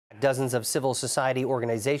Dozens of civil society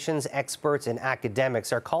organizations, experts, and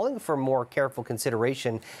academics are calling for more careful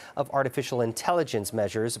consideration of artificial intelligence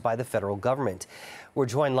measures by the federal government. We're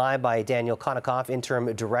joined live by Daniel Konikoff,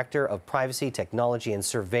 Interim Director of Privacy, Technology, and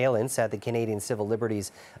Surveillance at the Canadian Civil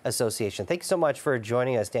Liberties Association. Thank you so much for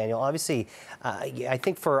joining us, Daniel. Obviously, I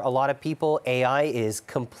think for a lot of people, AI is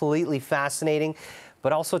completely fascinating,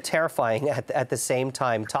 but also terrifying at the same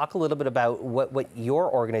time. Talk a little bit about what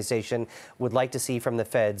your organization would like to see from the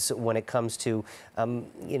feds when it comes to,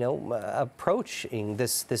 approaching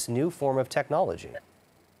this new form of technology.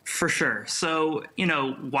 For sure. So,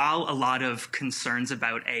 while a lot of concerns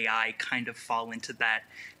about AI kind of fall into that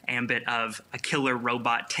ambit of a killer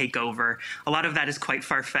robot takeover, a lot of that is quite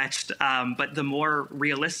far-fetched. But the more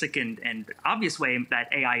realistic and obvious way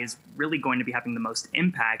that AI is really going to be having the most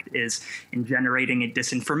impact is in generating a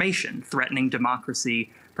disinformation, threatening democracy,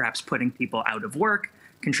 perhaps putting people out of work,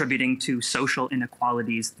 contributing to social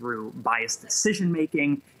inequalities through biased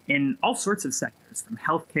decision-making in all sorts of sectors, from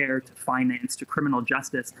healthcare to finance to criminal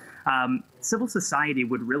justice. Civil society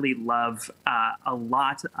would really love a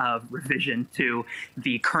lot of revision to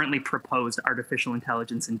the currently proposed Artificial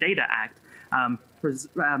Intelligence and Data Act,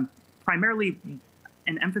 primarily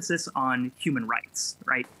an emphasis on human rights,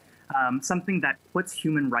 right? Something that puts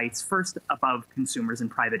human rights first above consumers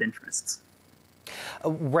and private interests.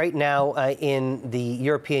 Right now, in the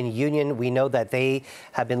European Union, we know that they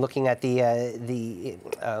have been looking at the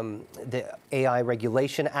AI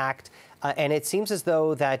Regulation Act, and it seems as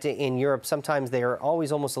though that in Europe, sometimes they are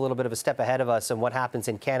always almost a little bit of a step ahead of us and what happens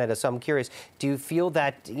in Canada. So I'm curious, do you feel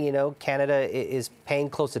that, Canada is paying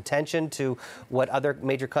close attention to what other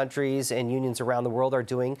major countries and unions around the world are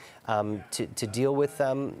doing to deal with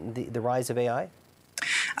the rise of AI?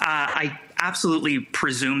 I absolutely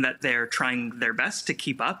presume that they're trying their best to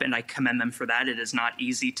keep up, and I commend them for that. It is not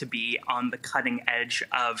easy to be on the cutting edge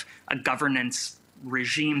of a governance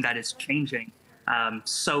regime that is changing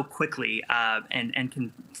so quickly and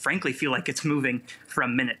can frankly feel like it's moving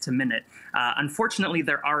from minute to minute. Unfortunately,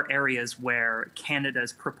 there are areas where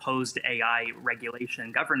Canada's proposed AI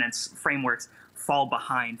regulation governance frameworks fall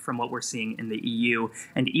behind from what we're seeing in the EU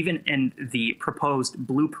and even in the proposed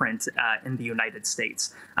blueprint in the United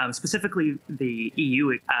States. Specifically, the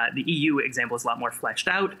EU example is a lot more fleshed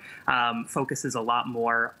out, focuses a lot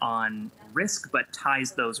more on risk, but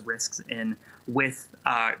ties those risks in with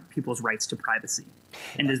people's rights to privacy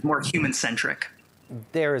and is more human-centric.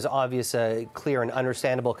 There is obvious, clear and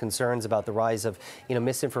understandable concerns about the rise of,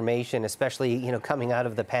 misinformation, especially, coming out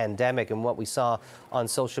of the pandemic and what we saw on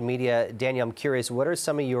social media. Daniel, I'm curious, what are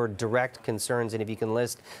some of your direct concerns, and if you can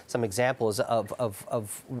list some examples of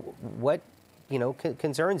what,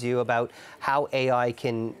 concerns you about how AI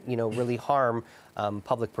can, really harm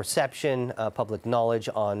public perception, public knowledge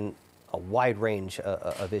on a wide range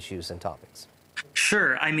of issues and topics?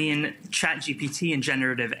 Sure. I mean, ChatGPT and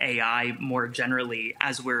generative AI more generally,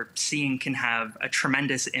 as we're seeing, can have a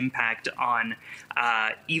tremendous impact on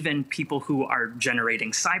even people who are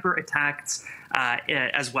generating cyber attacks,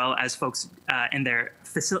 as well as folks in their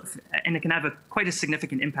facility. And it can have quite a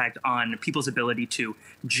significant impact on people's ability to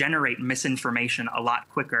generate misinformation a lot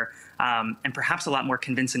quicker and perhaps a lot more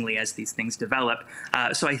convincingly as these things develop.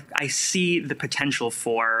 So I see the potential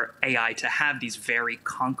for AI to have these very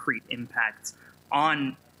concrete impacts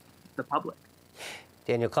on the public.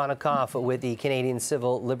 Daniel Konikoff with the Canadian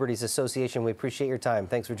Civil Liberties Association. We appreciate your time.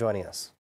 Thanks for joining us.